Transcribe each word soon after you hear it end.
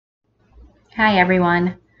Hi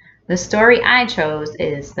everyone. The story I chose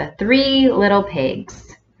is The Three Little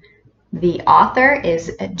Pigs. The author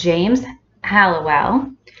is James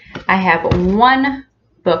Hallowell. I have one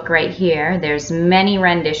book right here. There's many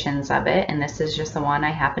renditions of it, and this is just the one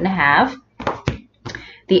I happen to have.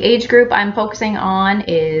 The age group I'm focusing on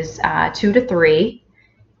is 2 to 3,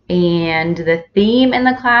 and the theme in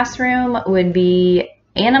the classroom would be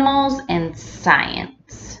animals and science.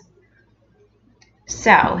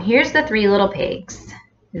 So here's the three little pigs.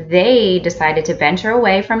 They decided to venture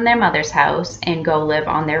away from their mother's house and go live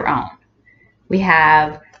on their own. We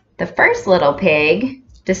have the first little pig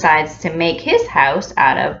decides to make his house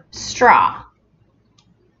out of straw.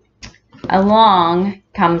 Along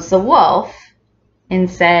comes the wolf and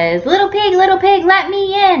says, little pig, let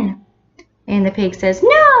me in." And the pig says, "No,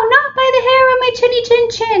 not by the hair of my chinny chin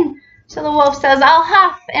chin." So the wolf says, "I'll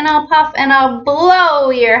huff and I'll puff and I'll blow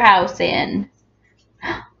your house in."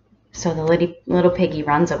 So the little piggy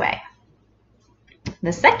runs away.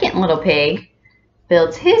 The second little pig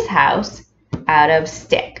builds his house out of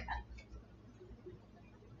stick.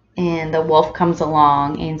 And the wolf comes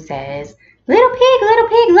along and says, little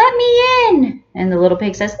pig, let me in." And the little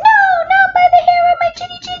pig says, "No, not by the hair of my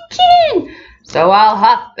chinny chin chin. So I'll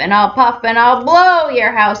huff and I'll puff and I'll blow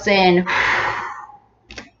your house in."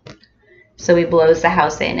 So he blows the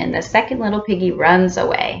house in, and the second little piggy runs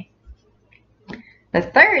away. The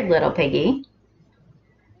third little piggy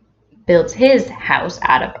builds his house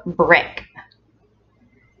out of brick.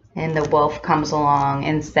 And the wolf comes along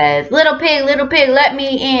and says, little pig, let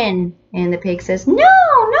me in." And the pig says, "No,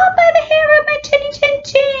 not by the hair of my chinny chin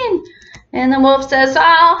chin." And the wolf says,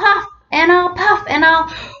 "I'll huff and I'll puff and I'll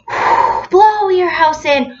blow your house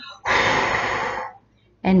in."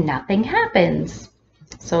 And nothing happens.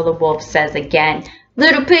 So the wolf says again,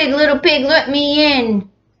 little pig, let me in."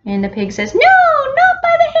 And the pig says, "No, not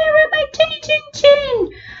by the hair of my chinny chin chin.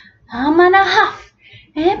 I'm gonna huff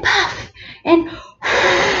and puff and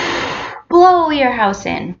blow your house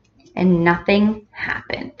in." And nothing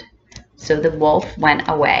happened. So the wolf went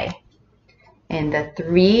away. And the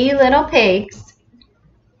three little pigs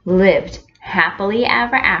lived happily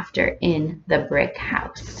ever after in the brick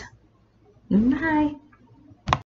house. Bye.